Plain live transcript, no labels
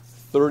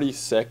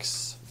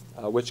36,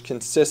 which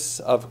consists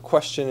of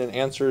question and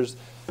answers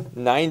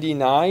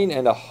 99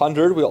 and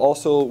 100. We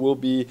also will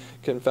be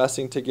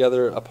confessing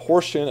together a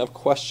portion of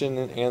question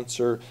and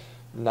answer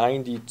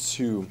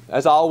 92.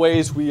 As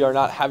always, we are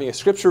not having a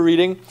scripture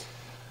reading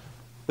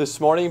this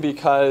morning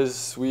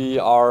because we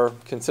are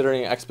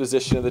considering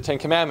exposition of the Ten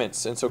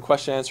Commandments. And so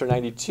question and answer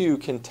 92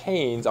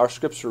 contains our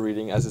scripture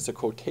reading as it's a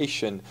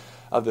quotation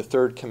of the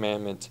third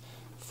commandment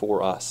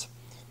for us.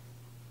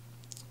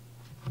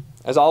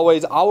 As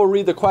always, I will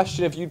read the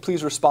question if you'd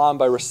please respond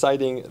by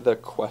reciting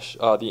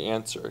the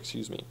answer.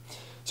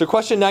 So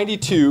question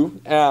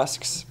 92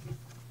 asks,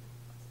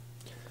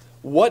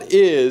 what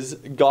is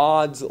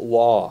God's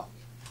law?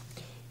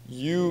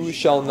 You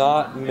shall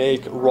not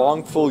make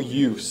wrongful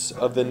use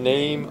of the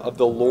name of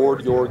the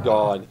Lord your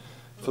God,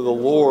 for the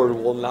Lord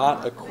will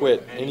not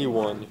acquit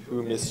anyone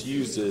who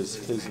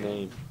misuses his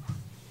name.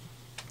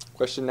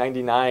 Question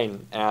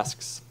 99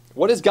 asks,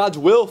 what is God's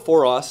will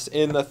for us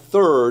in the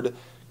third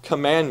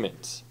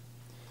commandment?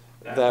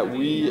 That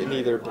we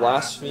neither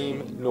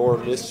blaspheme nor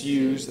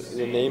misuse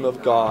the name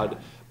of God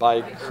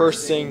by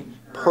cursing,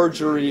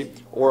 perjury,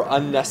 or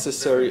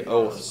unnecessary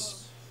oaths.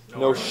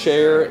 No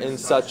share in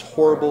such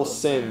horrible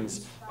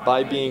sins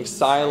by being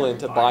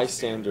silent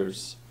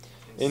bystanders.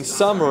 In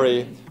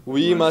summary,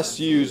 we must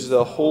use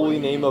the holy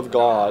name of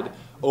God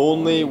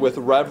only with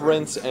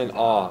reverence and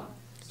awe,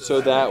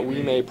 so that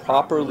we may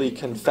properly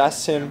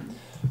confess him,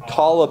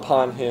 call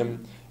upon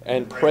him,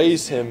 and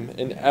praise him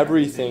in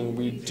everything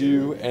we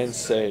do and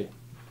say.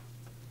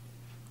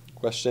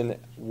 Question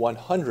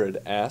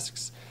 100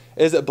 asks,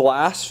 is it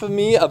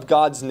blasphemy of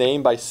God's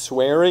name by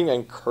swearing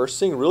and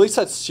cursing really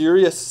such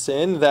serious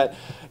sin that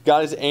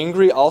God is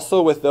angry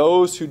also with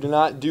those who do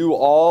not do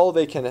all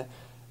they can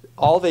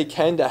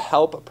to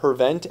help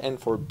prevent and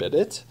forbid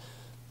it?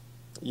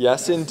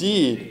 Yes,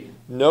 indeed.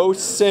 No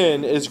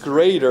sin is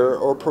greater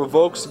or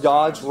provokes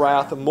God's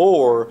wrath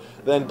more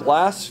than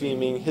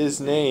blaspheming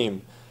his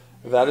name.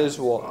 That is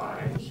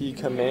why he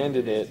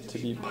commanded it to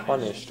be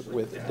punished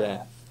with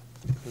death.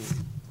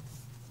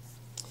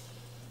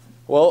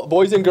 Well,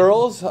 boys and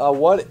girls,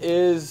 what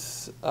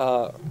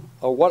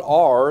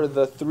are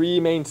the three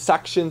main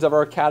sections of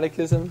our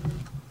catechism?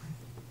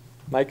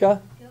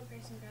 Micah? Guilt,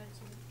 grace, and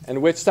gratitude.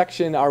 And which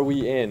section are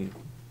we in?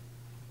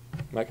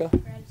 Micah?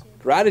 Gratitude.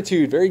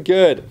 Gratitude, very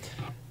good.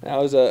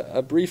 Now, as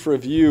a brief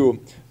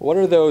review, what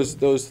are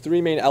those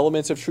three main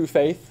elements of true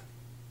faith?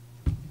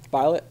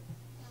 Violet?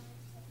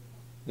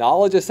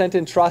 Knowledge, assent,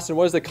 and trust. And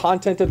what is the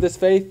content of this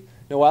faith?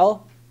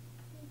 Noel?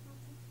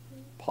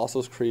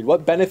 Apostles' Creed.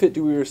 What benefit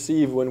do we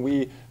receive when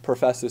we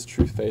profess this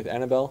true faith?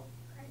 Annabelle?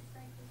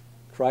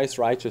 Christ's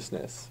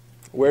righteousness.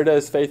 Where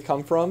does faith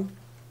come from?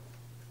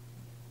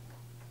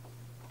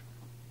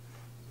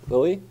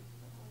 Lily?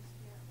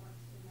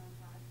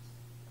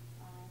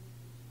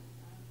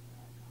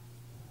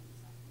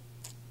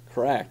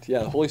 Correct.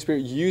 Yeah, the Holy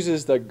Spirit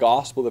uses the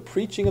gospel, the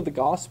preaching of the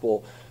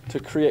gospel, to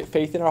create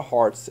faith in our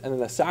hearts, and then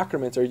the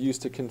sacraments are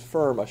used to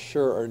confirm,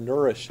 assure, or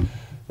nourish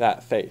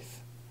that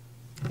faith.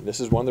 And this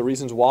is one of the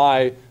reasons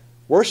why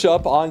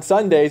worship on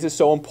Sundays is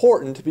so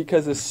important,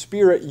 because the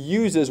Spirit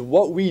uses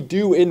what we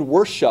do in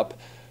worship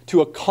to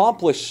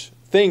accomplish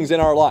things in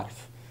our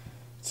life,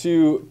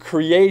 to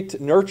create,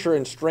 nurture,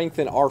 and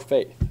strengthen our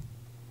faith.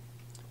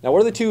 Now,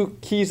 what are the two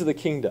keys of the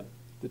kingdom?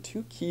 The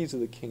two keys of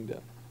the kingdom.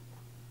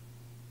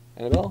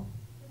 Annabelle?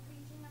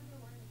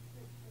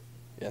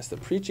 Yes, the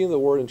preaching of the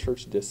word and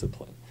church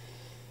discipline.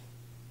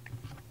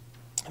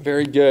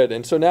 Very good.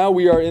 And so now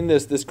we are in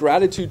this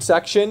gratitude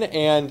section,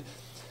 and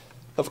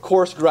of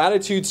course,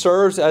 gratitude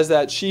serves as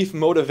that chief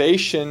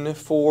motivation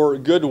for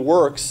good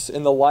works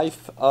in the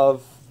life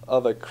of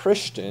a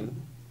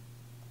Christian.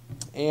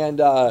 And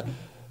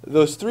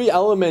those three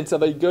elements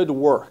of a good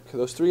work,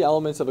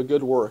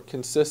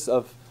 consists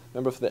of,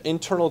 remember, from the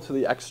internal to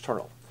the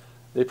external.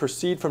 They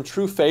proceed from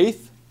true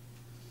faith.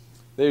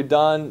 They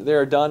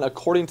are done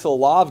according to the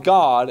law of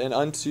God and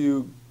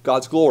unto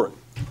God's glory.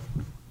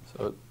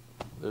 So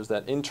there's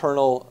that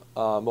internal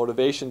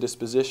motivation,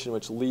 disposition,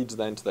 which leads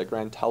then to that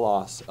grand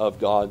telos of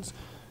God's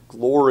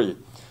glory.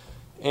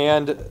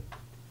 And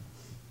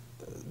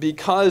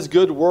because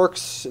good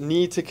works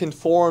need to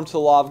conform to the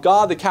law of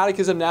God, the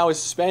Catechism now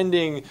is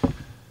spending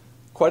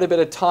quite a bit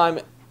of time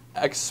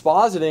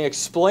expositing,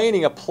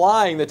 explaining,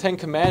 applying the Ten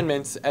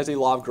Commandments as a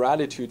law of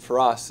gratitude for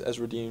us as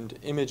redeemed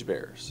image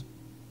bearers.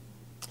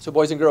 So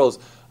boys and girls,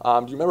 do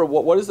you remember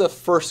what is the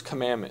first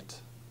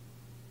commandment?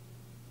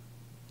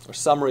 Or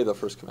summary of the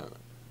first commandment?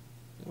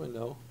 Anyone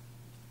know?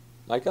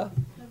 Micah?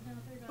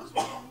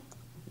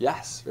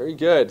 Yes, very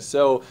good.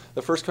 So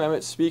the first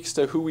commandment speaks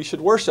to who we should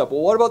worship.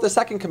 Well, what about the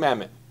second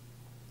commandment?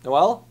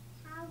 Noel?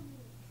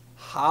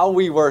 How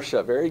we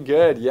worship. Very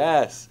good,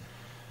 yes.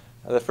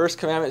 The first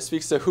commandment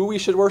speaks to who we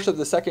should worship.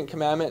 The second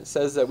commandment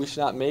says that we should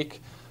not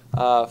make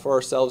for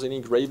ourselves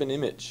any graven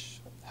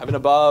image. Heaven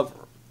above,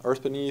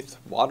 earth beneath,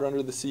 water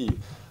under the sea.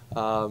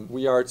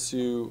 We are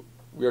to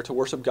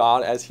worship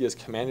God as he has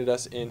commanded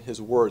us in his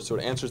word. So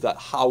it answers that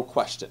how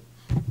question.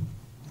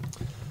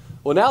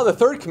 Well, now the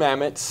third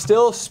commandment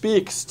still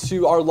speaks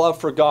to our love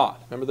for God.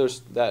 Remember, there's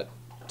that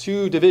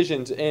two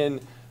divisions in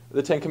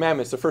the Ten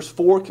Commandments. The first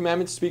 4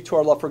 commandments speak to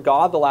our love for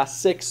God. The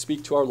last 6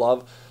 speak to our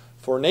love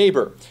for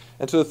neighbor.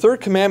 And so the third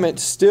commandment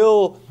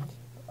still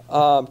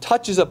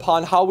touches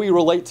upon how we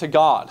relate to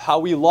God, how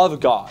we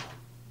love God.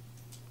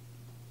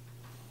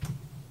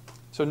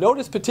 So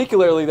notice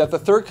particularly that the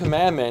third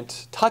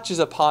commandment touches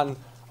upon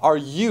our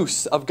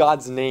use of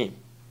God's name.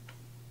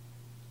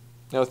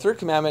 Now, the third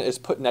commandment is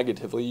put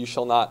negatively. You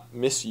shall not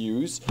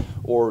misuse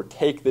or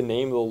take the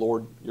name of the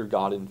Lord your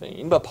God in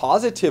vain. But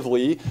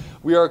positively,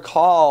 we are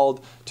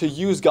called to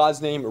use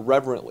God's name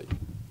reverently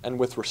and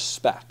with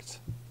respect.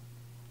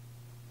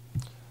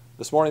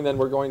 This morning, then,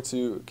 we're going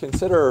to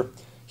consider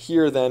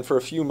here, then, for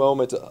a few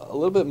moments, a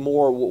little bit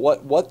more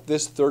what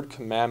this third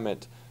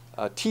commandment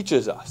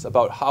teaches us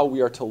about how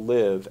we are to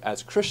live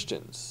as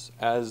Christians,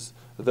 as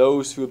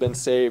those who have been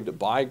saved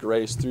by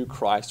grace through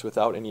Christ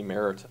without any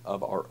merit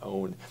of our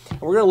own.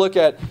 And we're going to look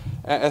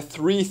at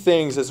 3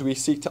 things as we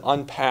seek to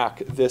unpack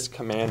this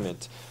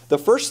commandment. The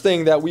first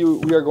thing that we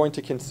are going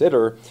to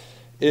consider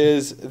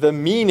is the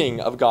meaning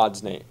of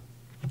God's name.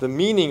 The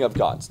meaning of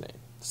God's name.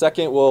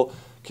 Second, we'll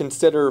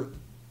consider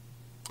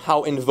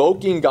how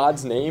invoking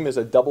God's name is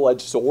a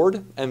double-edged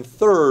sword. And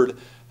third,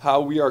 how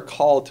we are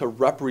called to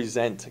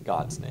represent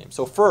God's name.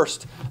 So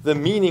first, the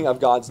meaning of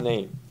God's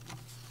name.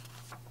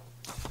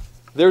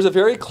 There's a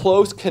very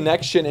close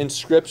connection in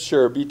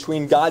Scripture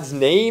between God's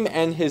name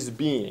and his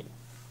being,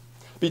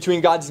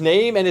 between God's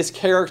name and his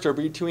character,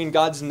 between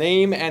God's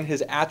name and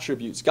his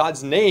attributes.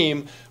 God's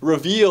name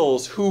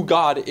reveals who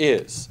God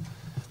is.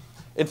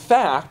 In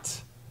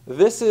fact,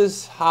 this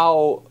is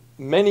how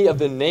many of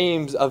the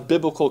names of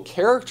biblical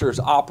characters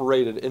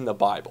operated in the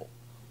Bible.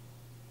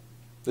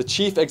 The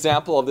chief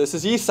example of this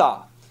is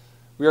Esau.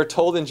 We are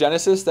told in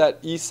Genesis that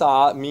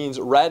Esau means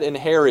red and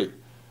hairy.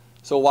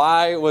 So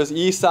why was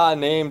Esau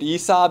named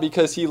Esau?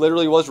 Because he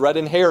literally was red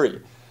and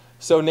hairy.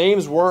 So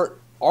names weren't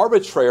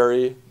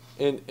arbitrary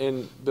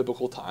in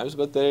biblical times,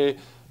 but they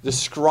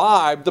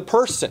described the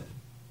person.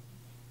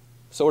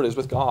 So it is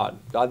with God.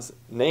 God's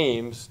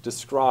names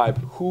describe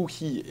who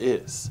he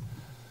is.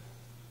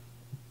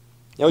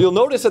 Now you'll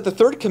notice that the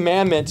third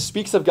commandment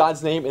speaks of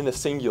God's name in the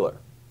singular.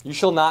 You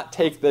shall not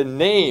take the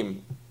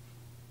name,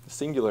 the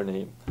singular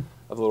name,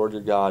 of the Lord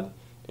your God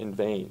in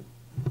vain.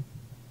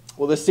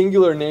 Well, the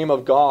singular name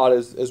of God,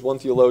 as one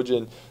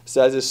theologian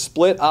says, is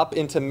split up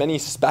into many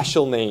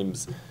special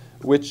names,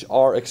 which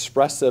are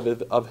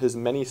expressive of his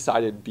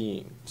many-sided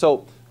being.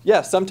 So,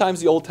 yes, sometimes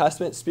the Old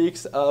Testament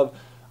speaks of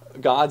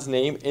God's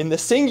name in the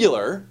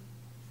singular,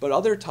 but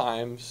other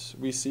times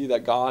we see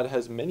that God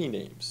has many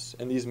names,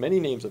 and these many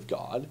names of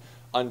God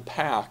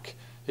unpack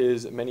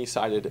his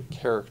many-sided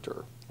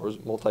character, or his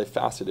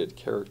multifaceted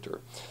character.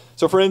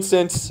 So, for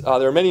instance,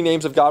 there are many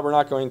names of God. We're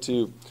not going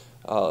to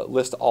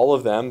list all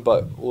of them,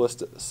 but we'll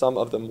list some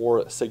of the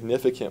more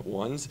significant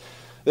ones.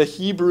 The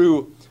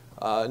Hebrew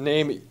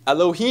name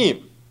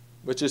Elohim,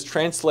 which is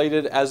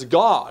translated as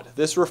God.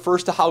 This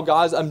refers to how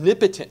God's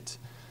omnipotent,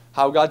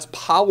 how God's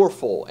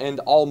powerful and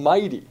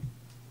almighty.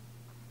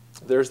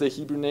 There's the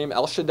Hebrew name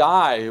El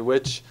Shaddai,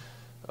 which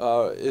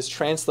is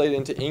translated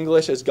into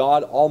English as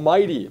God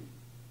Almighty.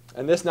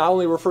 And this not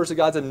only refers to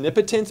God's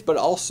omnipotence, but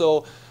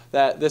also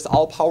that this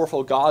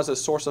all-powerful God is a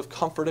source of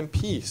comfort and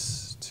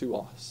peace to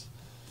us.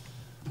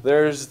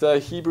 There's the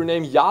Hebrew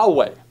name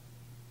Yahweh,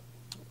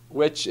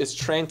 which is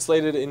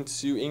translated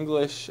into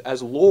English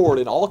as Lord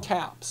in all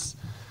caps.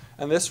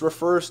 And this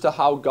refers to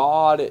how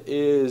God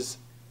is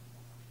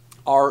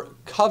our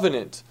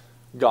covenant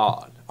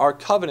God, our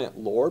covenant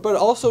Lord, but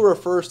it also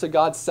refers to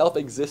God's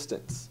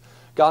self-existence,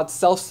 God's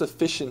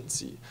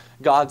self-sufficiency,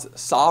 God's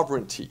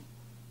sovereignty.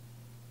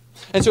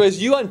 And so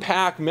as you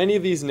unpack many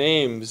of these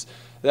names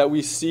that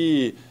we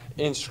see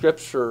in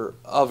Scripture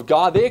of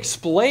God, they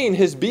explain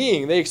his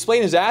being, they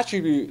explain his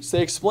attributes,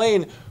 they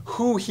explain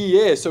who he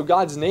is. So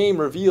God's name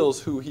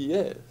reveals who he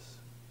is.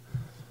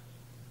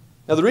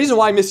 Now the reason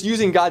why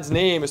misusing God's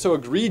name is so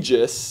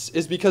egregious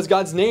is because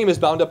God's name is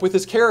bound up with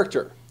his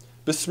character.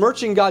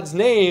 Besmirching God's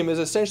name is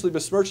essentially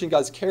besmirching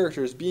God's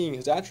character as being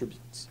his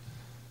attributes.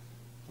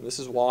 And this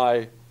is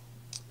why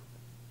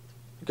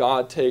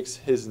God takes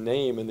his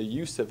name and the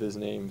use of his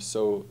name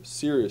so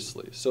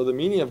seriously. So the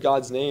meaning of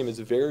God's name is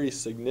very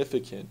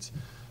significant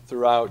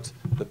throughout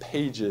the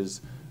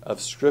pages of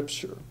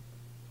Scripture.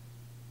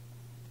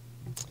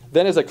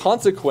 Then as a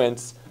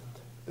consequence,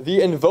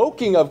 the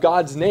invoking of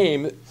God's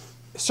name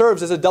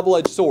serves as a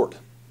double-edged sword.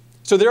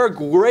 So there are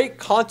great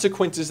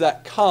consequences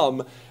that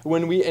come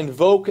when we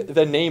invoke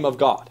the name of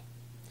God.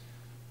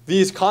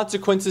 These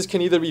consequences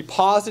can either be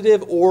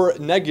positive or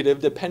negative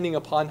depending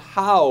upon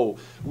how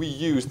we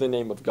use the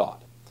name of God.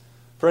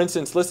 For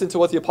instance, listen to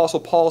what the Apostle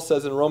Paul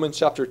says in Romans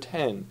chapter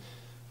 10,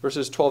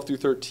 verses 12 through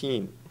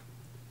 13.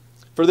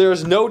 For there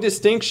is no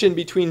distinction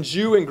between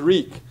Jew and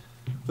Greek,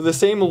 for the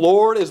same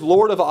Lord is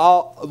Lord of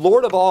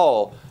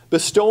all,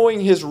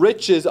 bestowing his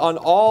riches on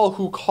all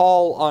who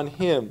call on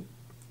him.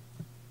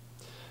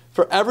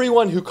 For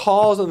everyone who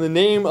calls on the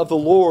name of the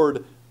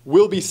Lord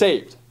will be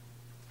saved.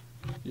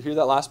 You hear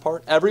that last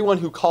part? Everyone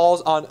who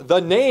calls on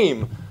the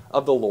name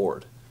of the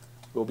Lord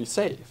will be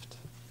saved.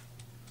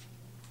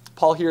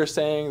 Paul here is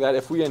saying that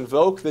if we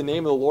invoke the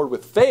name of the Lord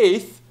with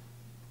faith,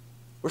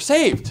 we're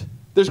saved.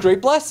 There's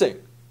great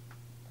blessing.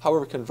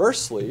 However,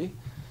 conversely,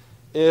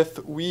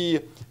 if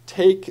we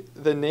take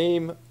the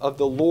name of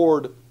the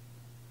Lord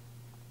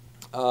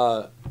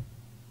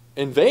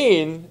in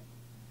vain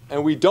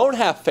and we don't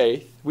have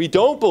faith, we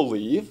don't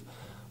believe,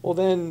 well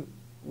then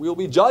we'll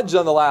be judged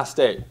on the last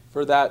day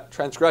for that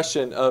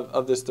transgression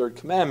of this third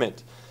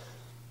commandment.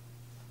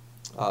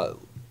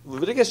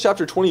 Leviticus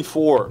chapter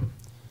 24,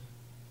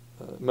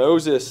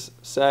 Moses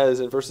says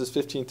in verses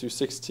 15 through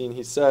 16,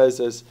 he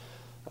says,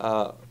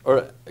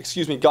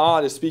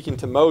 God is speaking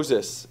to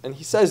Moses, and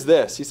he says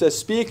this. He says,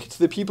 "Speak to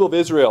the people of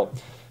Israel,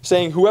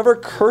 saying, whoever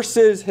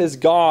curses his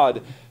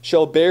God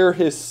shall bear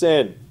his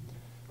sin.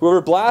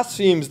 Whoever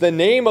blasphemes the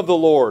name of the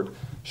Lord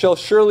shall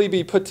surely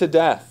be put to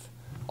death.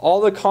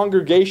 All the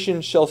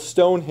congregation shall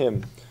stone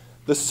him,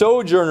 the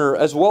sojourner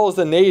as well as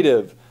the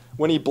native,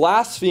 when he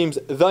blasphemes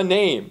the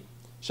name,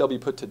 shall be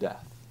put to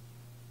death."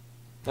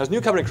 Now, as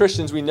New Covenant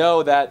Christians, we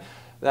know that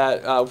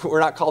we're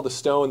not called to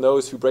stone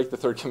those who break the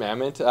third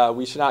commandment.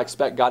 We should not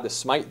expect God to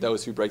smite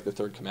those who break the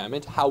third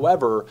commandment.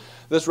 However,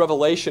 this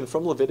revelation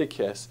from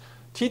Leviticus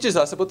teaches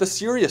us about the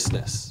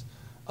seriousness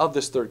of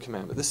this third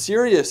commandment, the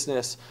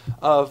seriousness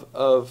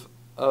of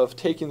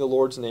taking the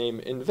Lord's name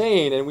in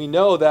vain. And we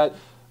know that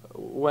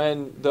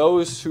when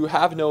those who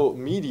have no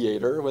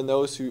mediator, when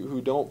those who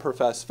don't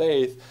profess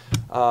faith,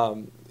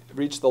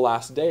 reach the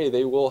last day,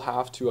 they will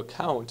have to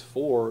account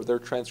for their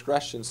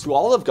transgressions to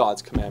all of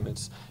God's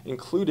commandments,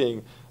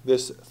 including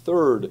this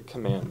third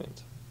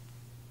commandment.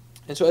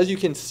 And so as you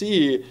can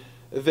see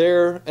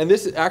there, and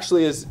this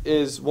actually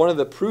is one of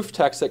the proof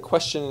texts that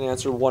question and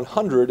answer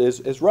 100 is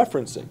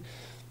referencing.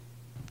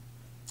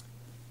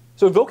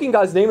 So invoking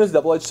God's name is a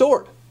double-edged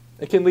sword.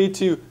 It can lead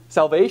to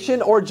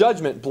salvation or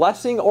judgment,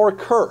 blessing or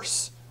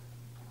curse.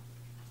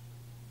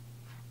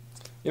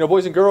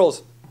 Boys and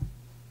girls,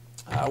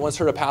 I once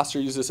heard a pastor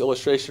use this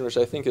illustration, which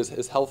I think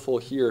is helpful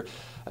here.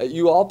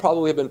 You all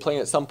probably have been playing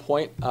at some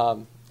point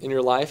in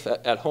your life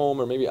at home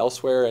or maybe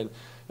elsewhere, and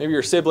maybe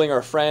your sibling or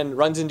a friend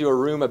runs into a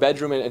room, a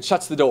bedroom, and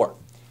shuts the door.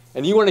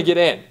 And you want to get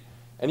in.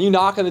 And you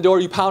knock on the door,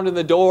 you pound on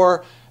the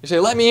door, you say,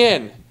 "Let me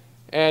in."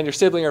 And your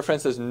sibling or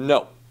friend says,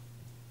 "No."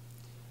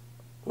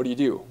 What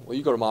do? Well,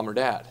 you go to mom or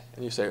dad,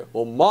 and you say,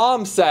 "Well,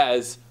 mom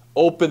says,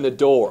 open the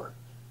door."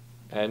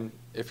 And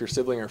if your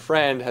sibling or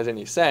friend has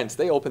any sense,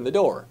 they open the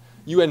door.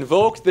 You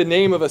invoked the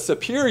name of a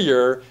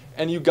superior,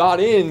 and you got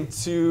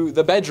into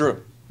the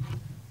bedroom.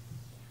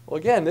 Well,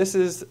 again, this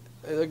is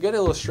a good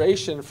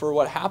illustration for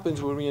what happens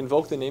when we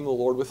invoke the name of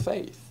the Lord with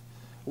faith.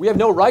 We have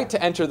no right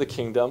to enter the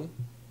kingdom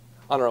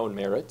on our own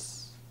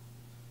merits,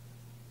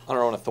 on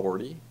our own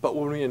authority, but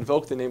when we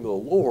invoke the name of the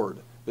Lord,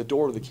 the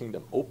door of the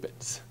kingdom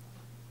opens,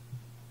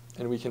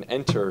 and we can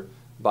enter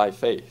by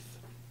faith.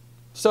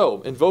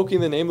 So, invoking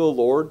the name of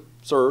the Lord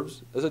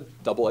serves as a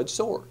double-edged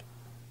sword.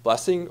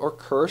 Blessing or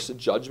curse,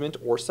 judgment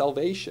or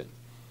salvation.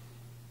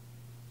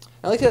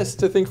 I'd like us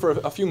to think for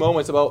a few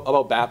moments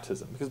about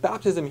baptism, because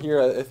baptism here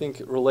I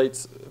think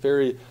relates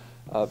very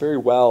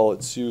well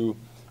to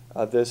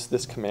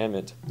this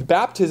commandment.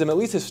 Baptism, at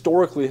least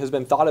historically, has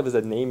been thought of as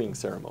a naming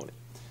ceremony.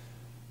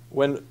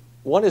 When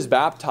one is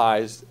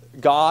baptized,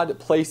 God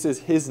places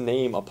his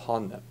name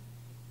upon them.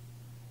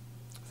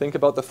 Think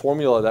about the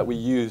formula that we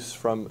use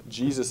from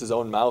Jesus'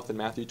 own mouth in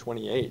Matthew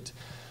 28.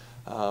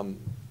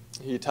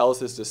 He tells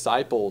his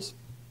disciples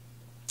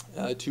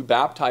to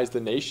baptize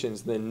the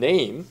nations in the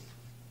name,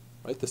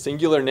 right, the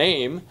singular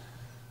name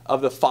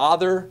of the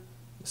Father,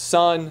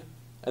 Son,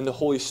 and the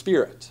Holy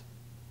Spirit.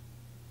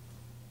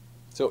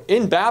 So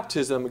in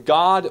baptism,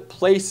 God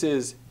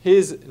places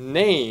his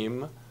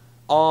name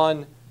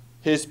on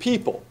his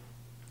people.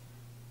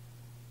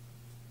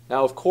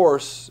 Now, of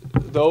course,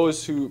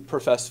 those who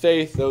profess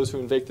faith, those who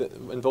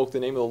invoke the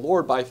name of the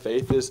Lord by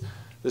faith,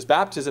 this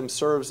baptism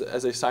serves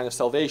as a sign of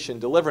salvation,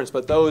 deliverance.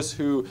 But those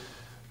who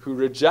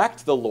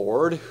reject the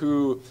Lord,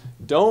 who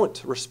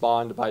don't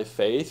respond by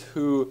faith,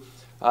 who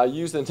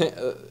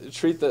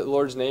treat the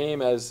Lord's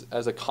name as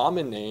a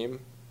common name,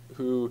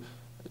 who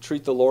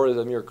treat the Lord as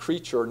a mere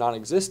creature or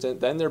non-existent,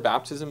 then their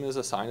baptism is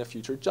a sign of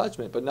future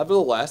judgment. But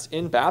nevertheless,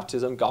 in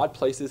baptism, God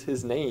places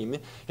his name,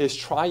 his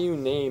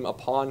triune name,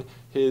 upon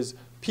his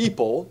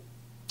people,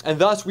 and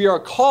thus we are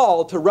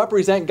called to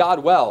represent God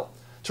well,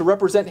 to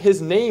represent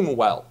his name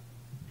well.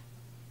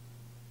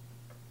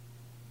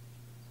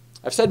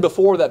 I've said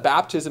before that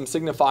baptism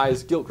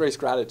signifies guilt, grace,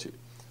 gratitude.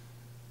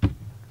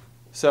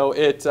 So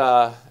it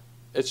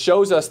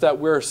shows us that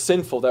we're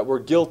sinful, that we're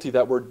guilty,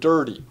 that we're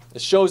dirty.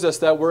 It shows us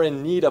that we're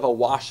in need of a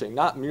washing,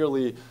 not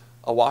merely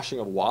a washing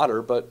of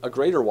water, but a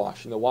greater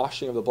washing, the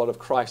washing of the blood of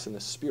Christ and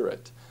the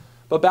Spirit.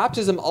 But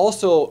baptism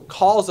also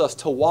calls us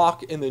to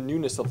walk in the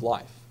newness of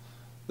life.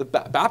 The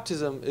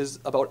baptism is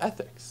about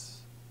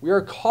ethics. We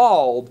are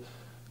called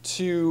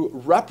to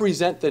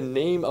represent the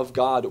name of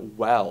God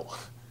well,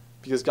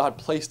 because God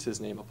placed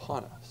his name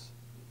upon us.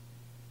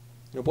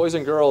 Boys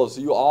and girls,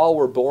 you all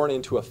were born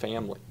into a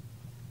family.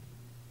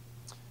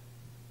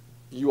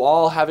 you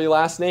all have a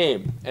last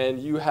name, and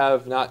you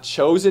have not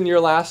chosen your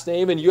last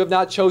name, and you have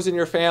not chosen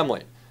your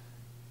family.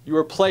 You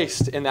were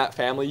placed in that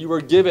family. You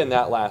were given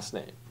that last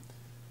name.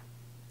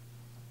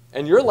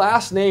 And your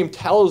last name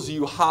tells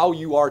you how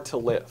you are to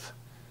live.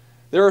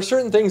 There are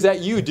certain things that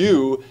you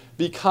do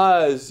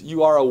because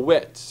you are a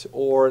Witt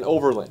or an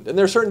Overland. And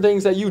there are certain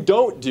things that you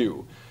don't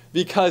do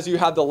because you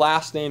have the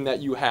last name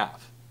that you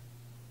have.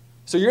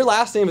 So your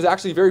last name is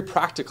actually very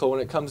practical when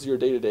it comes to your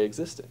day-to-day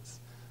existence.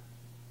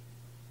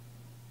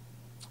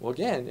 Well,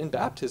 again, in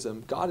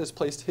baptism, God has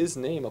placed his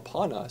name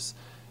upon us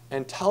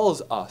and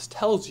tells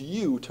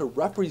you to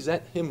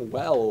represent him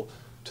well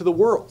to the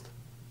world.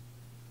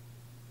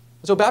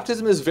 So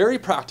baptism is very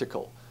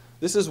practical.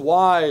 This is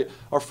why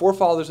our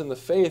forefathers in the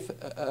faith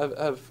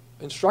have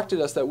instructed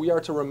us that we are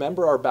to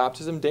remember our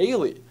baptism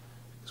daily.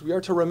 Because we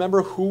are to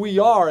remember who we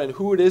are and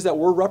who it is that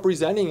we're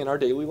representing in our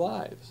daily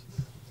lives.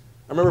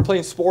 I remember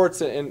playing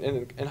sports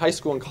in high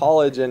school and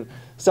college, and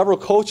several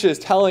coaches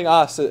telling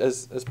us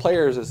as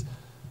players, as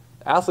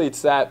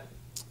athletes, that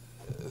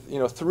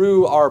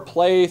through our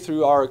play,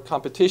 through our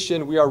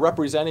competition, we are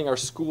representing our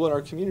school and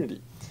our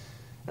community.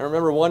 I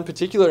remember one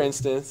particular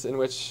instance in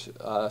which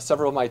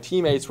several of my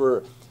teammates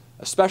were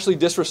especially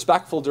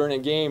disrespectful during a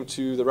game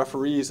to the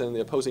referees and the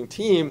opposing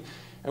team,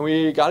 and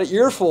we got an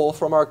earful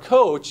from our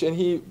coach, and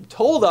he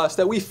told us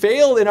that we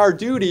failed in our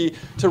duty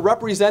to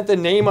represent the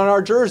name on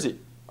our jersey,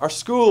 our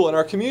school and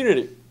our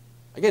community.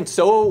 Again,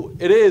 so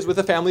it is with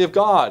the family of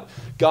God.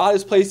 God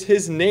has placed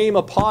his name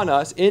upon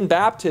us in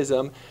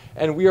baptism,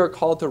 and we are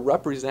called to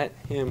represent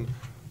him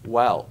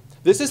well.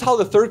 This is how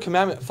the third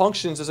commandment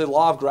functions as a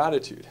law of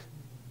gratitude.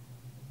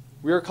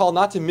 We are called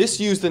not to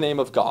misuse the name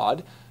of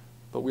God,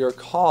 but we are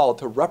called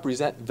to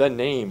represent the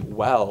name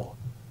well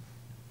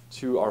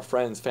to our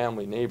friends,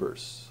 family,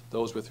 neighbors,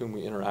 those with whom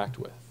we interact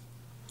with.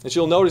 As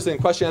you'll notice in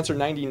question answer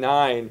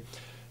 99,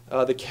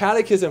 the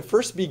catechism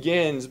first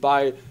begins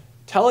by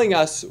telling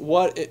us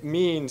what it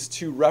means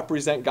to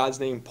represent God's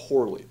name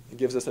poorly. It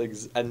gives us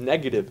a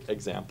negative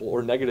example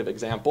or negative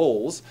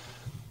examples.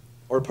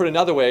 Or put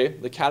another way,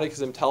 the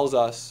catechism tells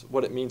us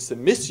what it means to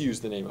misuse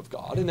the name of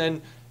God, and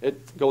then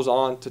it goes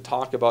on to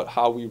talk about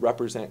how we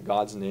represent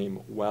God's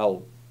name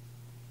well.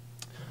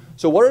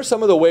 So what are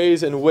some of the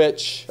ways in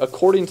which,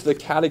 according to the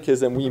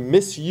catechism, we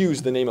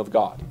misuse the name of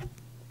God?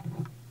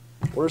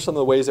 What are some of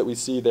the ways that we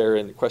see there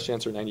in question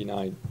answer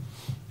 99?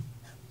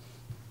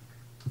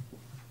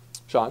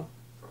 Sean?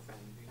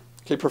 Profanity.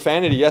 Okay,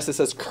 profanity. Yes, it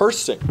says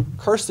cursing.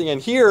 Cursing.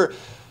 And here,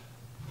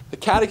 the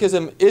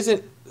catechism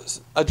isn't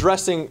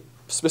addressing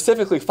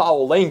specifically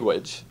foul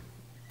language.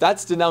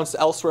 That's denounced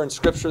elsewhere in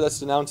Scripture.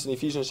 That's denounced in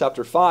Ephesians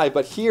chapter 5.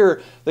 But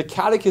here, the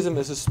catechism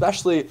is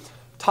especially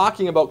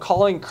talking about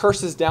calling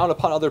curses down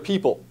upon other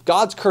people.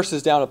 God's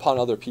curses down upon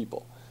other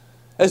people.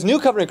 As New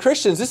Covenant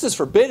Christians, this is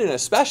forbidden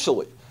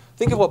especially.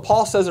 Think of what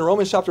Paul says in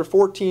Romans chapter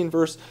 14,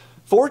 verse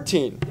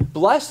 14.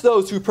 Bless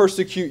those who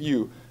persecute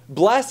you.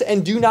 Bless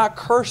and do not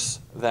curse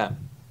them.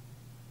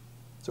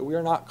 So we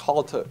are not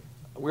called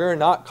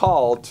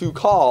to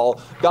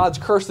call God's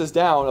curses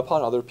down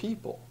upon other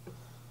people.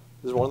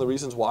 This is one of the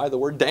reasons why the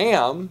word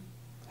damn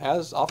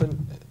is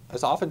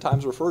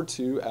oftentimes referred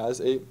to as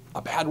a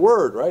bad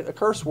word, right? A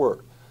curse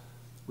word.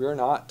 We are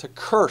not to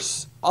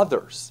curse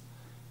others.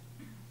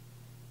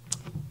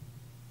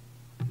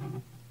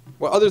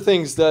 What other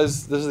things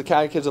does the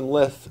Catechism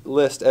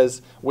list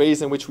as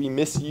ways in which we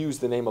misuse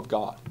the name of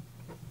God?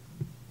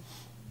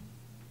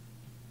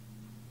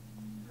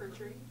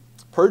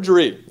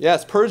 Perjury.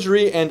 Yes,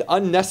 perjury and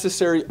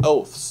unnecessary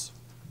oaths.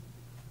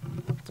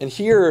 And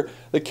here,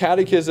 the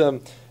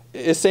Catechism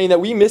is saying that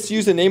we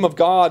misuse the name of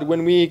God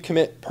when we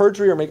commit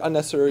perjury or make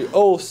unnecessary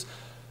oaths.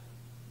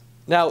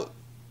 Now,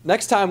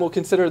 next time we'll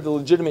consider the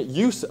legitimate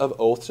use of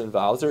oaths and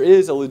vows. There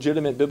is a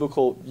legitimate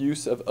biblical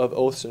use of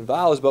oaths and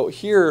vows, but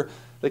here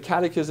the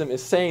Catechism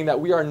is saying that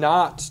we are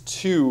not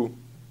to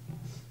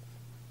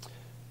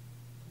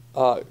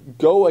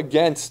go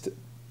against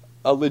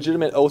a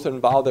legitimate oath and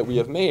vow that we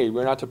have made.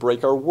 We're not to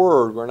break our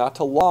word. We're not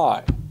to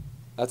lie.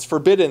 That's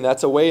forbidden.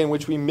 That's a way in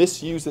which we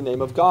misuse the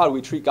name of God.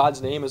 We treat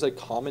God's name as a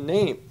common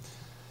name.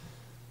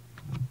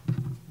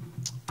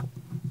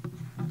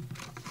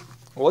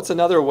 What's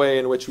another way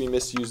in which we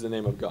misuse the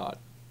name of God?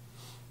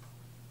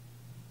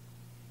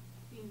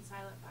 Being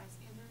silent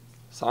bystanders.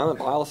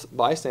 Silent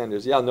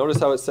bystanders. Yeah, notice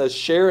how it says,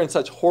 share in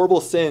such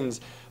horrible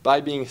sins by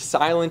being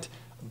silent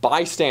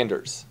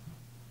bystanders.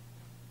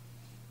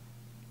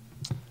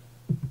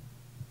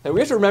 And we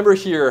have to remember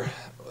here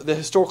the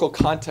historical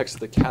context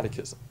of the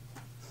Catechism.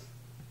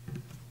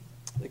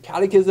 The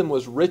Catechism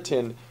was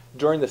written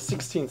during the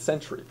 16th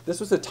century.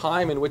 This was a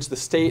time in which the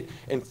state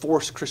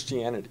enforced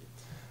Christianity.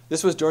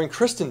 This was during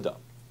Christendom.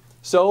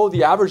 So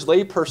the average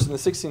layperson in the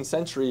 16th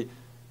century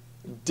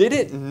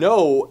didn't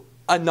know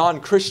a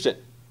non-Christian.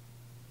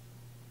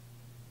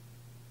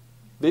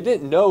 They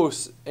didn't know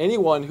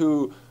anyone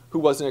who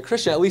wasn't a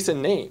Christian, at least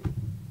in name.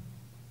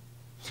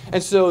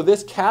 And so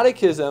this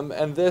catechism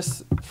and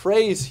this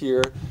phrase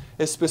here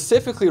is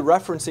specifically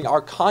referencing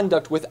our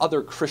conduct with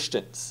other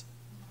Christians.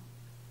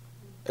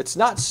 It's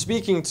not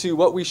speaking to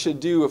what we should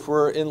do if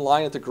we're in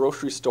line at the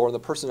grocery store and the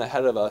person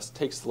ahead of us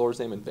takes the Lord's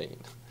name in vain.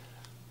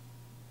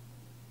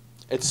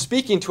 It's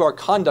speaking to our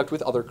conduct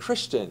with other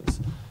Christians.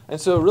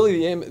 And so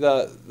really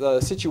the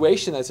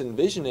situation that's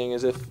envisioning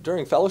is if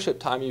during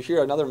fellowship time you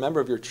hear another member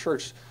of your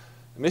church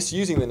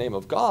misusing the name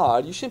of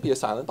God, you shouldn't be a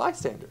silent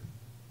bystander.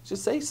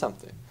 Just say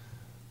something.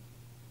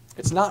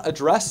 It's not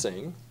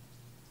addressing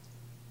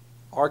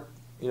our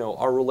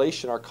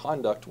relation, our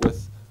conduct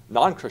with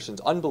non-Christians,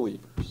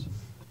 unbelievers.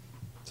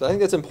 So I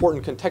think that's an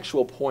important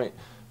contextual point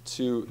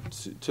to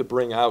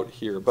bring out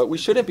here. But we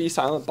shouldn't be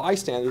silent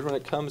bystanders when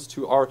it comes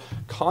to our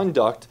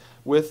conduct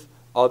with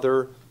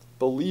other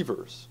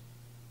believers.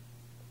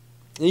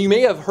 And you may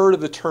have heard of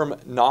the term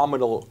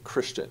nominal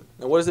Christian.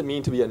 Now, what does it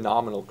mean to be a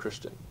nominal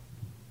Christian?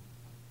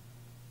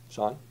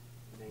 Sean?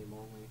 Name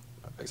only.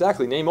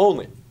 Exactly, name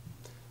only.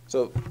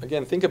 So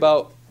again, think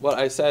about what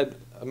I said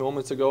a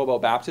moments ago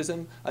about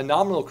baptism. A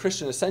nominal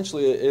Christian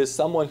essentially is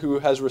someone who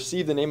has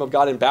received the name of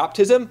God in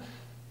baptism,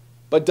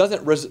 but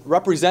doesn't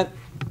represent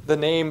the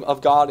name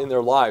of God in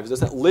their lives,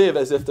 doesn't live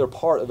as if they're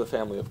part of the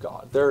family of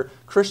God. They're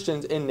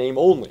Christians in name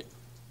only.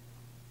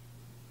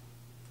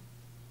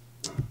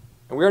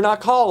 And we are not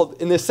called,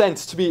 in this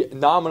sense, to be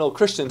nominal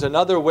Christians.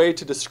 Another way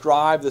to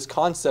describe this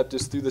concept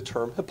is through the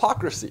term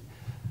hypocrisy.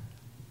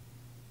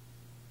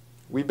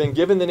 We've been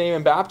given the name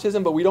in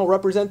baptism, but we don't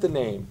represent the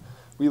name.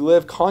 We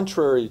live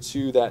contrary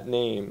to that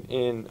name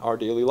in our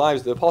daily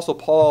lives. The Apostle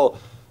Paul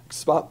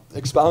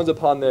expounds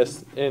upon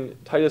this in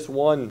Titus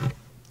 1,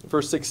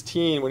 verse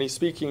 16, when he's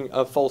speaking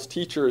of false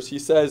teachers. He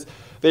says,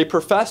 "They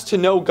profess to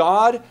know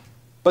God,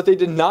 but they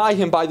deny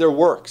him by their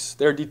works.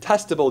 They're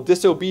detestable,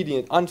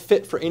 disobedient,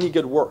 unfit for any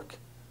good work."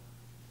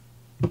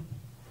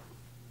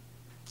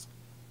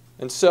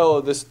 And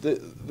so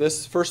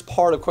this first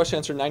part of question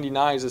answer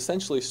 99 is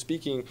essentially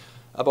speaking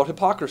about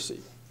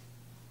hypocrisy.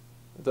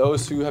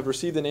 Those who have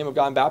received the name of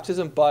God in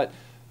baptism but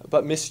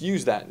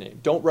misuse that name,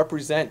 don't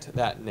represent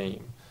that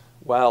name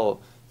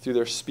well through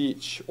their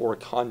speech or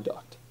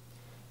conduct.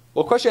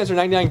 Well, question answer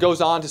 99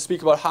 goes on to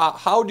speak about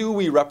how do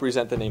we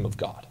represent the name of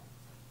God?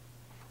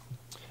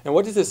 And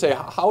what does it say?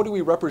 How do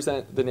we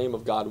represent the name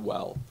of God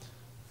well,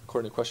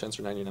 according to question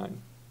answer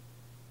 99?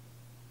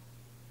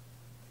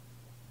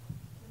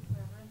 With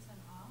reverence and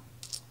awe.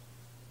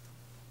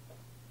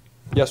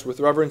 Yes,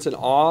 with reverence and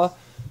awe.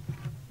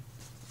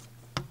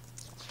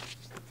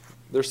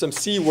 There's some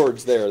C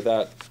words there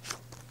that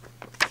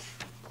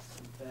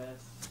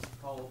Confess,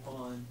 call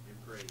upon,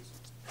 and praise.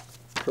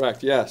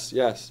 correct.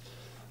 Yes.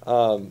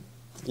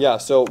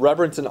 So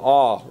reverence and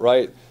awe,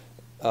 right?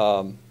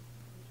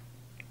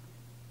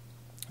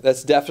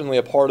 That's definitely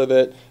a part of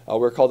it.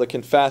 We're called to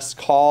confess,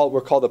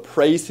 we're called to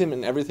praise him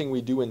in everything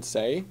we do and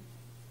say.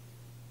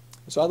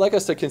 So I'd like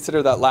us to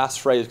consider that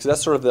last phrase, because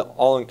that's sort of the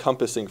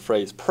all-encompassing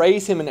phrase.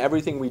 Praise him in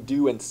everything we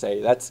do and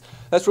say. That's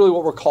really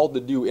what we're called to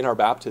do in our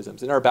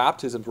baptisms. In our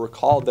baptisms, we're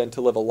called then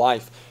to live a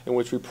life in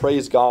which we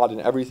praise God in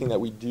everything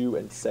that we do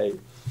and say.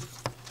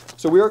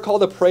 So we are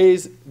called to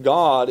praise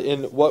God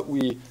in what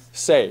we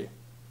say.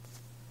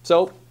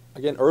 So,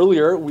 again,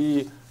 earlier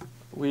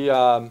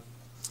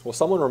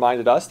someone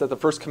reminded us that the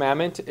first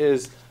commandment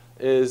is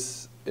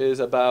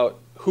about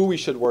who we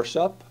should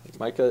worship.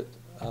 Micah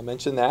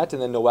mentioned that,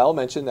 and then Noel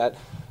mentioned that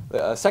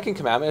the second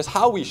commandment is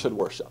how we should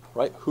worship,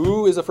 right?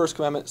 Who is the first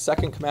commandment?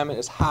 Second commandment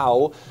is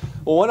how.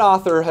 Well, one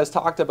author has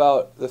talked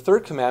about the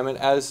third commandment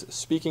as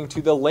speaking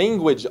to the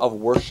language of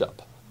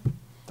worship.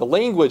 The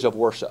language of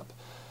worship.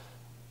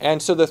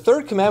 And so the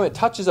third commandment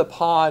touches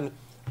upon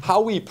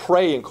how we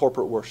pray in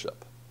corporate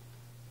worship,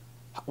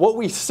 what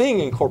we sing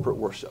in corporate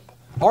worship.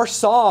 Our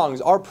songs,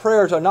 our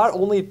prayers are not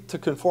only to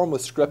conform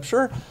with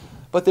Scripture,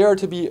 but they are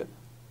to be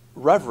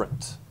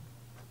reverent.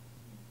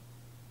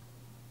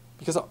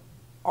 Because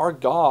our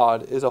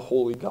God is a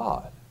holy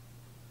God.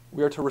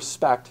 We are to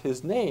respect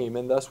his name,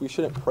 and thus we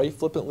shouldn't pray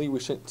flippantly, we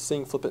shouldn't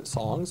sing flippant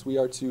songs. We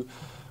are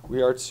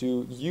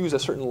to use a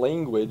certain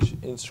language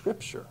in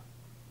Scripture,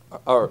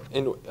 or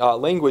in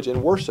language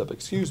in worship,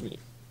 excuse me.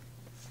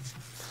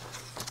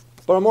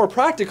 But on a more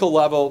practical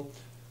level,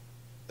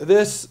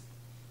 this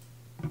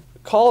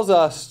calls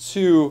us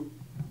to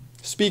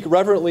speak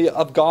reverently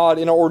of God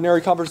in our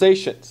ordinary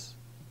conversations.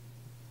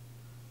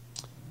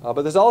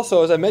 But this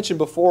also, as I mentioned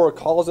before,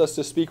 calls us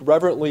to speak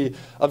reverently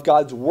of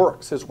God's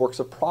works, his works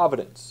of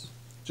providence.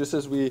 Just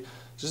as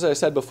I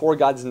said before,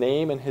 God's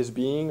name and his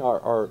being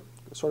are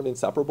sort of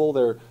inseparable.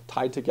 They're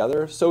tied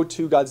together. So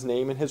too God's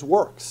name and his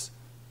works.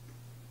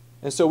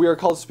 And so we are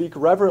called to speak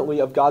reverently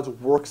of God's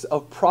works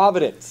of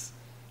providence.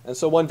 And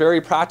so one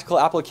very practical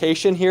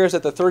application here is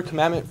that the third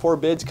commandment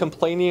forbids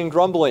complaining and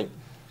grumbling.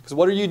 Because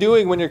what are you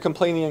doing when you're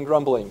complaining and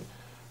grumbling?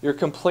 You're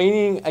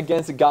complaining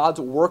against God's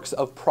works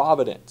of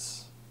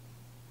providence.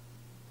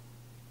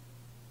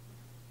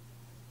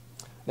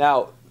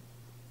 Now,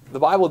 the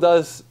Bible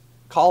does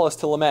call us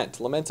to lament.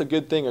 Lament's a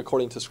good thing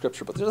according to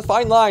Scripture, but there's a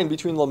fine line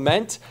between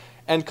lament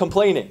and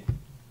complaining.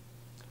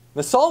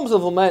 The Psalms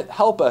of Lament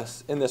help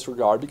us in this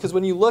regard, because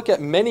when you look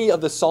at many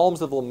of the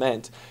Psalms of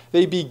Lament,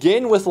 they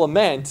begin with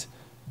lament,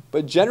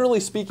 But generally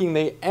speaking,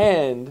 they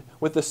end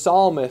with the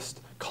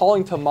psalmist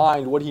calling to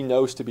mind what he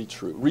knows to be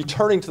true,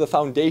 returning to the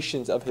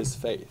foundations of his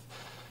faith.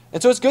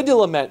 And so it's good to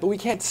lament, but we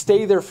can't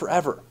stay there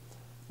forever.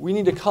 We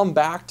need to come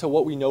back to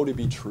what we know to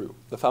be true,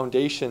 the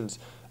foundations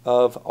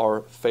of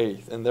our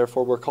faith. And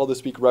therefore, we're called to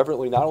speak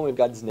reverently not only of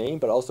God's name,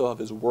 but also of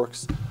his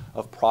works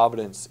of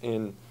providence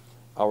in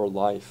our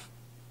life.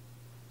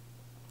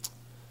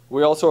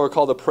 We also are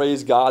called to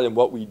praise God in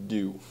what we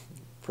do.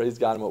 Praise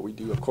God in what we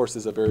do, of course,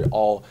 is a very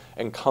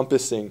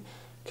all-encompassing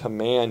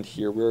command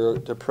here. We're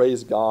to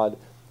praise God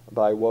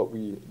by what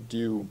we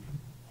do.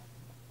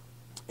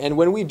 And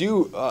when we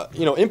do,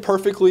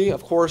 imperfectly,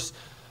 of course,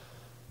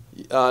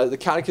 the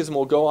Catechism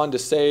will go on to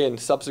say in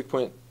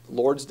subsequent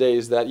Lord's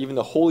days that even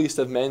the holiest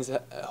of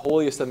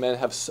men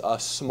have a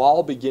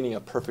small beginning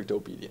of perfect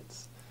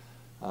obedience.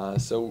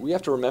 So we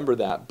have to remember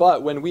that.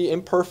 But when we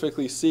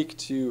imperfectly seek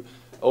to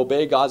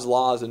obey God's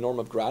law as a norm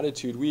of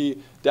gratitude, we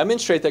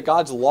demonstrate that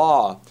God's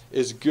law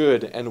is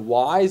good and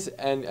wise,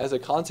 and as a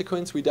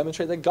consequence, we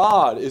demonstrate that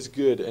God is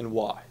good and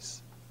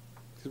wise.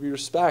 Because we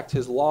respect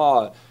his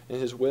law and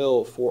his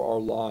will for our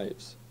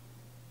lives.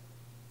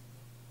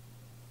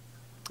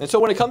 And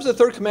so when it comes to the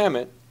third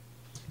commandment,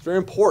 it's very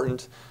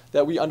important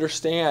that we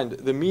understand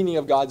the meaning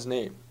of God's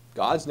name.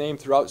 God's name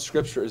throughout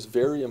Scripture is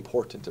very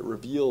important. It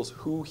reveals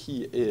who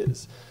he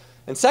is.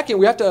 And second,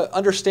 we have to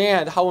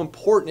understand how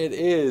important it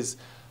is,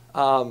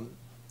 or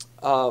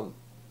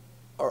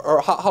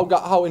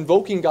how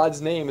invoking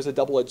God's name is a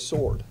double-edged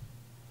sword.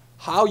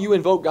 How you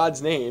invoke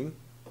God's name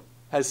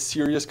has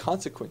serious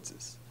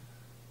consequences.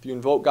 If you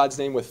invoke God's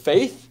name with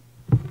faith,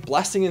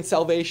 blessing and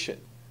salvation.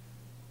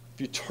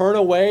 If you turn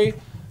away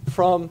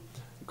from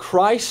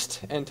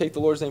Christ and take the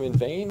Lord's name in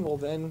vain, well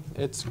then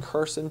it's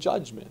curse and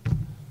judgment.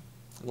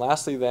 And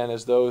lastly then,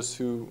 as those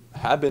who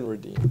have been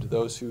redeemed,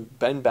 those who've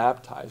been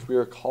baptized, we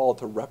are called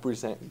to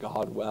represent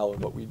God well in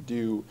what we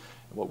do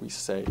and what we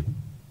say.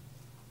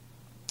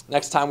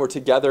 Next time we're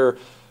together,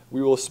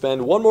 we will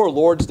spend one more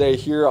Lord's Day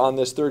here on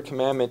this third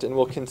commandment, and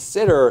we'll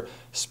consider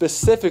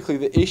specifically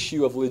the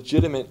issue of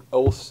legitimate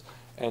oaths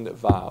and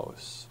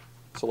vows.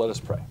 So let us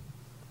pray.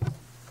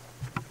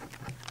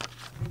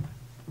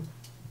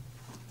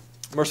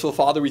 Merciful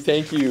Father, we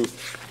thank you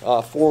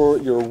for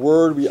your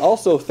word. We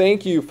also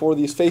thank you for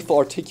these faithful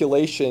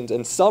articulations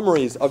and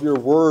summaries of your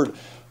word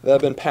that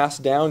have been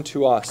passed down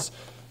to us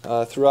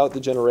throughout the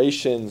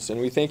generations. And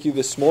we thank you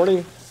this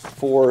morning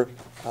for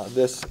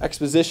this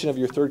exposition of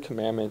your third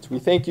commandment. We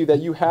thank you that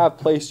you have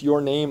placed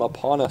your name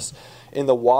upon us in the